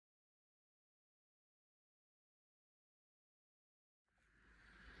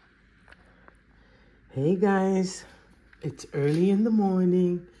Hey guys, it's early in the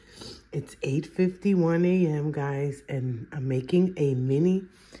morning. It's 8:51 a.m. guys, and I'm making a mini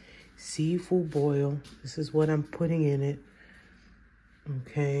seafood boil. This is what I'm putting in it.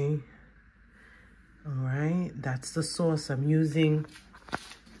 Okay. All right, that's the sauce I'm using.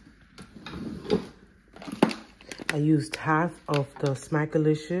 I used half of the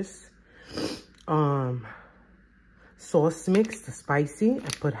Smackalicious sauce mix, the spicy. I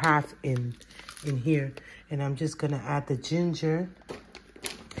put half in here, and I'm just gonna add the ginger,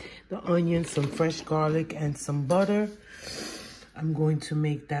 the onion, some fresh garlic, and some butter. I'm going to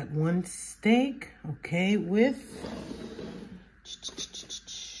make that one steak, okay, with,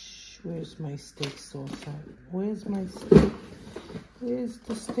 where's my steak sauce at? Where's my steak? Where's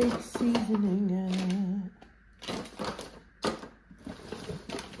the steak seasoning at?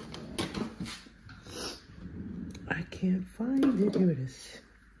 I can't find it. Here it is.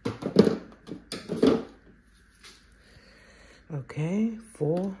 Okay, 4.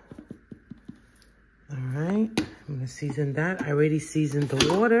 All right, I'm gonna season that. I already seasoned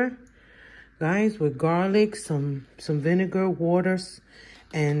the water, guys, with garlic, some vinegar, waters,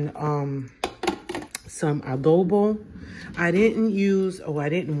 and some adobo. I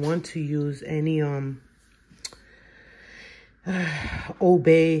didn't want to use any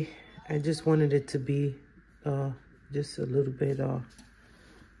obey. I just wanted it to be just a little bit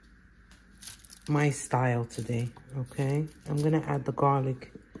my style today. Okay, I'm gonna add the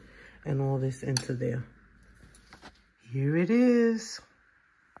garlic and all this into there. Here it is,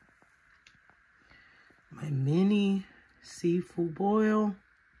 my mini seafood boil.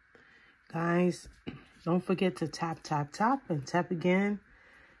 Guys, don't forget to tap and tap again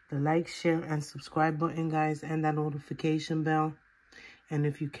the like, share, and subscribe button, guys, and that notification bell. And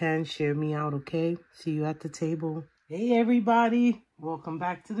if you can, share me out, okay? See you at the table. Hey, everybody. Welcome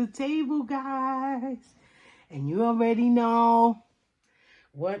back to the table, guys. And you already know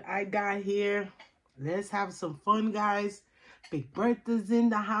what I got here. Let's have some fun, guys. Big Bertha's in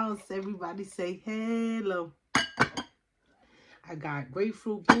the house. Everybody say hello. I got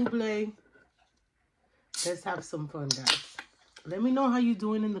grapefruit buble. Let's have some fun, guys. Let me know how you're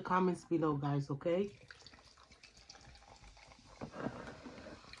doing in the comments below, guys, okay?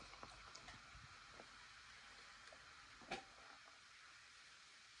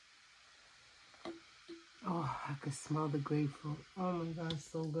 Oh, I can smell the grapefruit. Oh my God,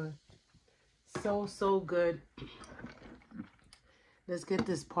 so good. So good. Let's get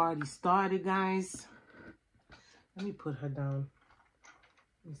this party started, guys. Let me put her down.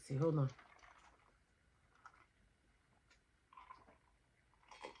 Let me see, hold on.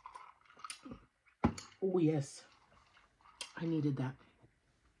 Oh yes, I needed that.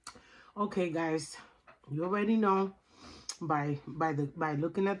 Okay, guys, you already know by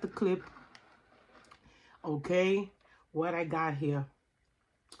looking at the clip, okay, what I got here.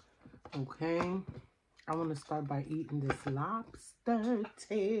 Okay, I want to start by eating this lobster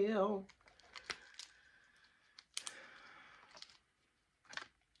tail.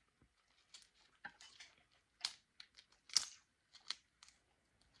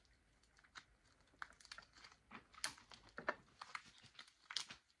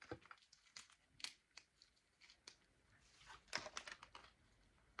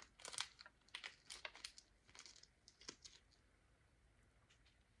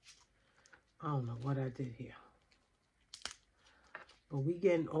 I don't know what I did here, but we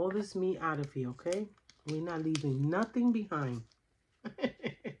getting all this meat out of here, okay? We're not leaving nothing behind.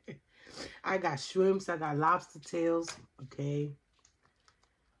 I got shrimps, I got lobster tails, okay?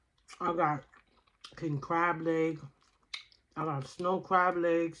 I got king crab leg, I got snow crab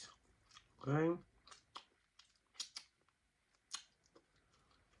legs, okay?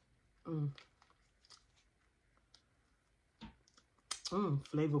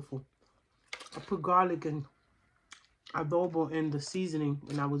 Flavorful. I put garlic and adobo in the seasoning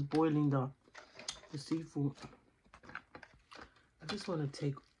when I was boiling the seafood. I just want to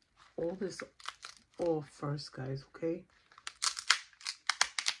take all this off first, guys, okay?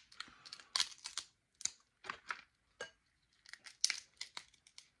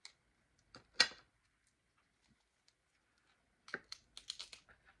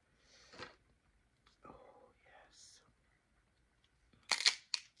 Oh, yes.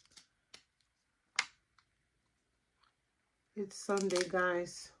 It's Sunday,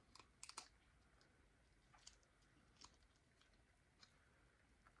 guys.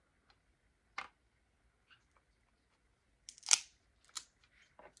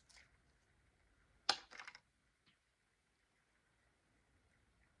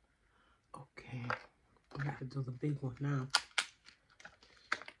 Okay, I have to do the big one now.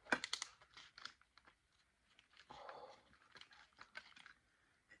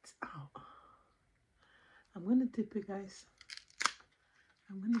 dip it, guys.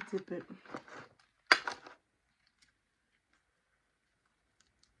 I'm gonna dip it.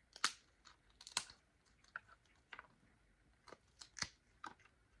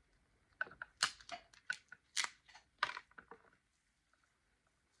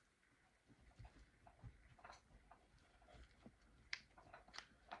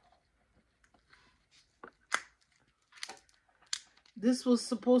 This was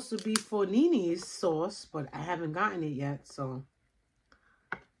supposed to be for Nini's sauce, but I haven't gotten it yet, so.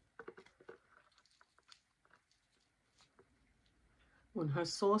 When her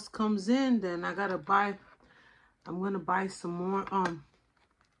sauce comes in, then I'm gonna buy some more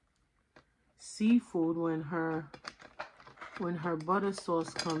seafood when her butter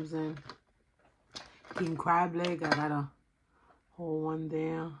sauce comes in. King crab leg, I got a whole one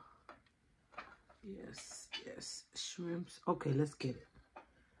there. Yes, yes, shrimps. Okay, let's get it.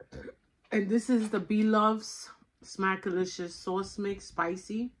 And this is the Bloves Smackalicious sauce mix,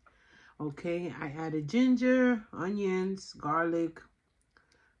 spicy. Okay, I added ginger, onions, garlic.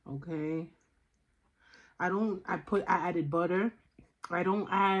 Okay, I added butter. I don't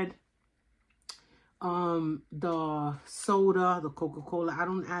add the soda, the Coca-Cola. I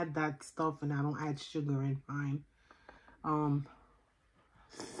don't add that stuff, and I don't add sugar in mine.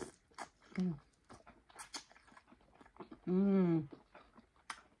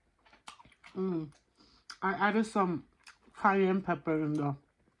 I added some cayenne pepper in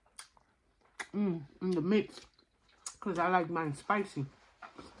the mix because I like mine spicy.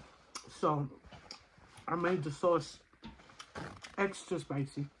 So I made the sauce extra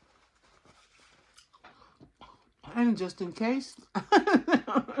spicy. And just in case,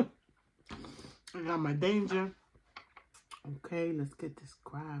 I got my danger. Okay, let's get this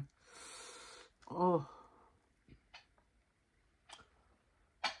crab. Oh.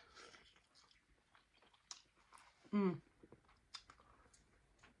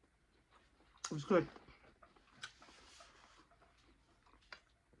 It's good.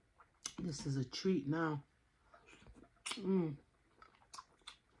 This is a treat now.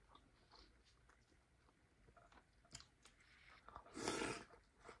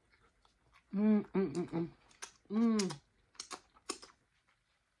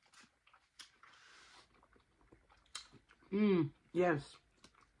 Yes.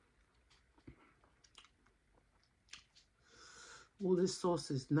 Oh, this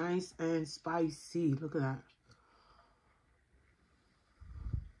sauce is nice and spicy. Look at that.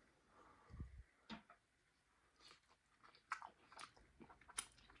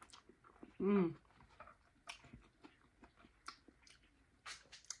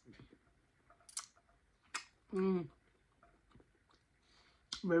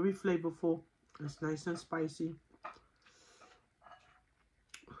 Very flavorful. It's nice and spicy.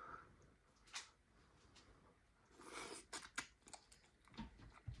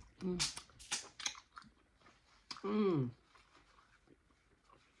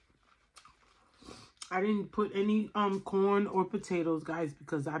 I didn't put any corn or potatoes, guys,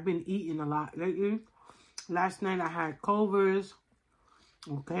 because I've been eating a lot lately. Last night I had Culver's.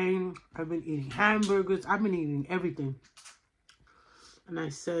 Okay, I've been eating hamburgers. I've been eating everything. And I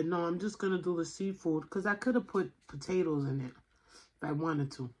said, no, I'm just going to do the seafood because I could have put potatoes in it if I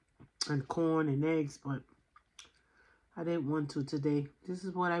wanted to. And corn and eggs, but I didn't want to today. This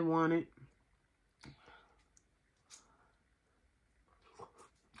is what I wanted.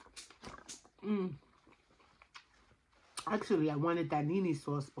 Actually, I wanted that Nini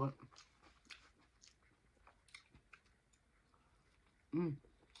sauce, but it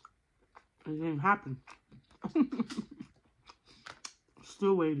didn't happen.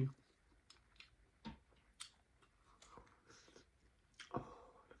 Still waiting. Oh,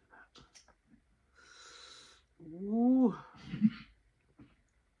 look at that. Ooh.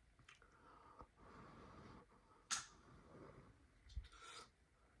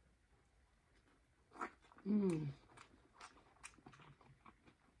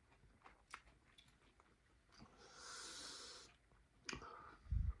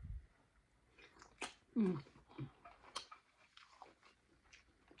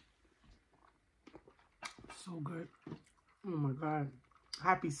 So good. Oh my God.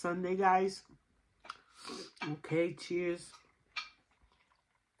 Happy Sunday, guys. Okay, cheers.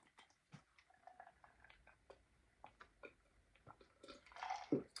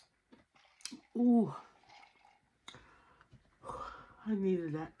 Ooh. I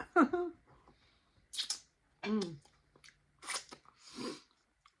needed that.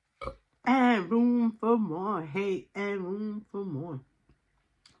 And room for more. Hey, and room for more.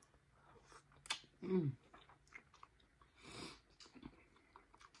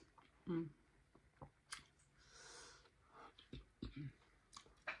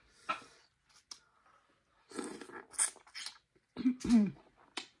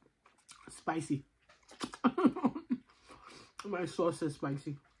 Spicy. My sauce is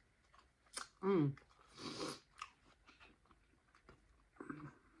spicy.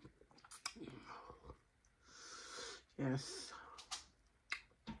 Yes.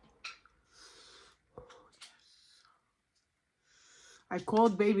 I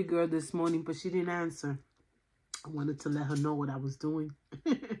called baby girl this morning, but she didn't answer. I wanted to let her know what I was doing.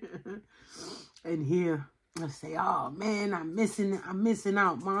 And here, I say, oh man, I'm missing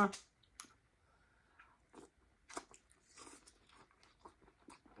out, Ma.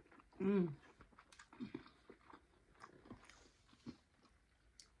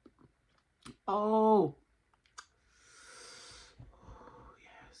 Oh.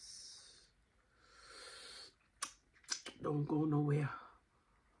 Yes. Don't go nowhere.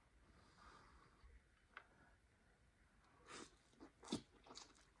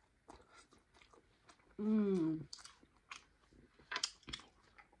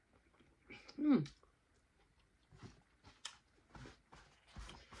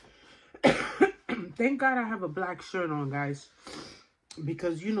 Thank God I have a black shirt on, guys.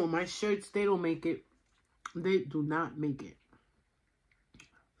 Because, you know, my shirts, they don't make it. They do not make it.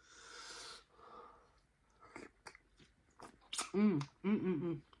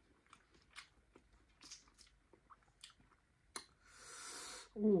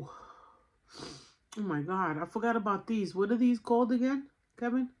 Oh. Oh my God. I forgot about these. What are these called again,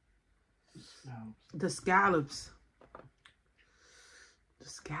 Kevin? The scallops. The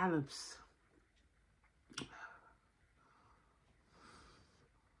scallops.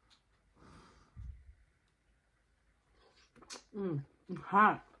 It's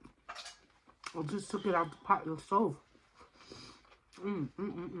hot. I just took it out the pot of the stove.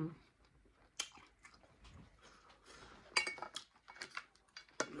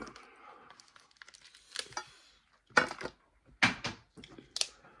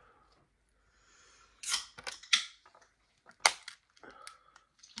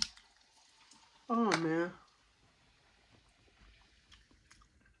 Oh, man.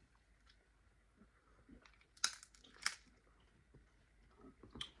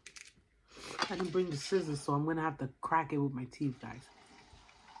 I didn't bring the scissors, so I'm going to have to crack it with my teeth, guys.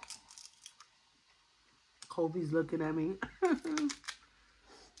 Kobe's looking at me.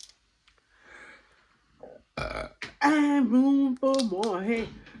 And room for more, hey.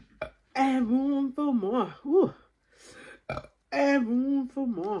 And room for more. Ooh. And room for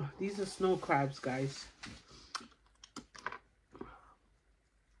more. These are snow crabs, guys.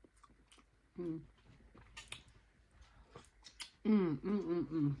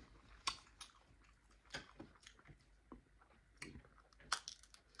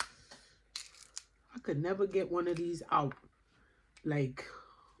 I could never get one of these out. Like,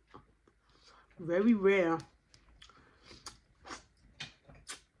 very rare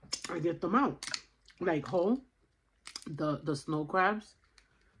I get them out. Like whole. The snow crabs.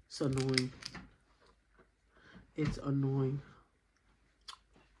 It's annoying. It's annoying.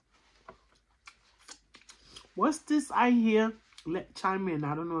 What's this I hear? Chime in.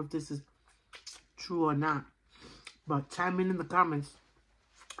 I don't know if this is true or not. But chime in the comments.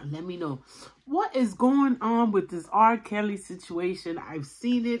 And let me know. What is going on with this R. Kelly situation? I've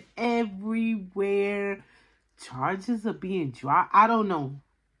seen it everywhere. Charges are being dropped. I don't know.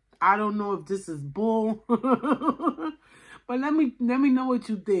 I don't know if this is bull. But let me know what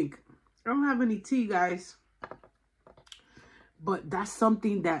you think. I don't have any tea, guys. But that's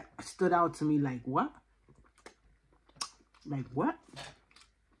something that stood out to me. Like, what? Like, what?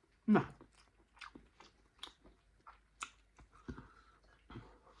 No.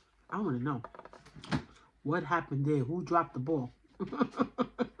 I want to know. What happened there? Who dropped the ball?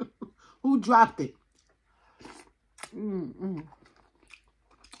 Who dropped it?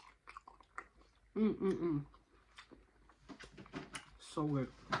 So weird.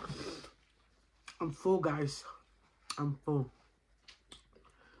 I'm full, guys. I'm full.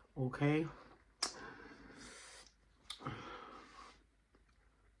 Okay.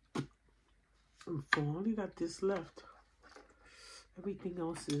 I'm full. I only got this left. Everything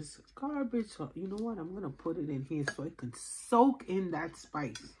else is garbage. So, you know what? I'm going to put it in here so it can soak in that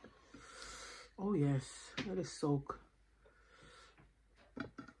spice. Oh, yes. Let it soak.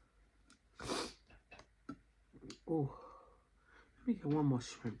 Oh. Let me get one more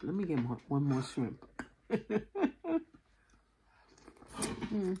shrimp. Let me get one more shrimp.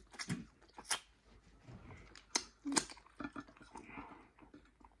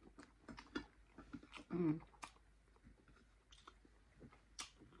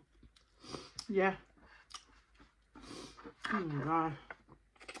 Yeah. Oh my God.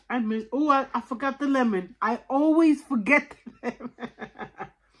 I miss, oh, I forgot the lemon. I always forget the lemon.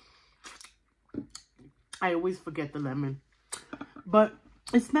 I always forget the lemon. But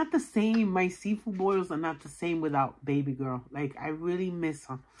it's not the same. My seafood boils are not the same without baby girl. Like, I really miss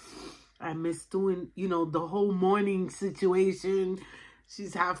her. I miss doing, you know, the whole morning situation.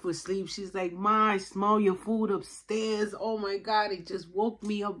 She's half asleep. She's like, Ma, I smell your food upstairs. Oh my God, it just woke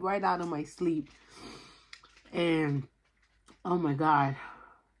me up right out of my sleep. And, oh my God.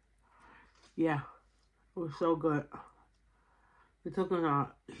 Yeah, it was so good. We're talking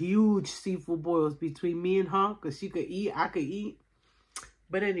about huge seafood boils between me and her, because she could eat, I could eat.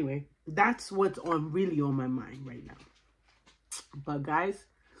 But anyway, that's what's really on my mind right now. But guys,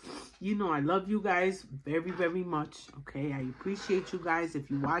 you know I love you guys very, very much. Okay, I appreciate you guys.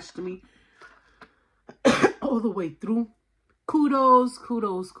 If you watched me all the way through, kudos,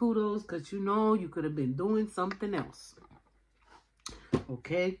 kudos, kudos, because you know you could have been doing something else.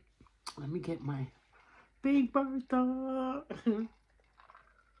 Okay, let me get my Big Bertha.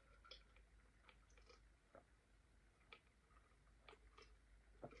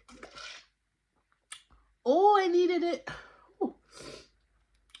 Oh, I needed it.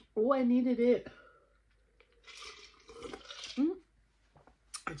 Oh, I needed it.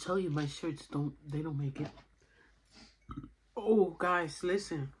 I tell you, my shirts don't make it. Oh, guys,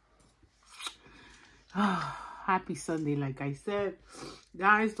 listen. Happy Sunday, like I said.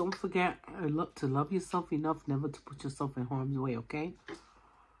 Guys, don't forget to love yourself enough never to put yourself in harm's way, okay?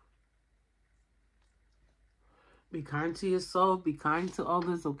 Be kind to yourself. Be kind to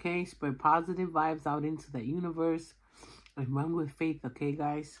others, okay? Spread positive vibes out into the universe. And run with faith, okay,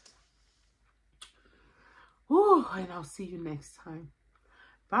 guys? Ooh, and I'll see you next time.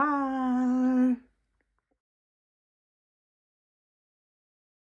 Bye.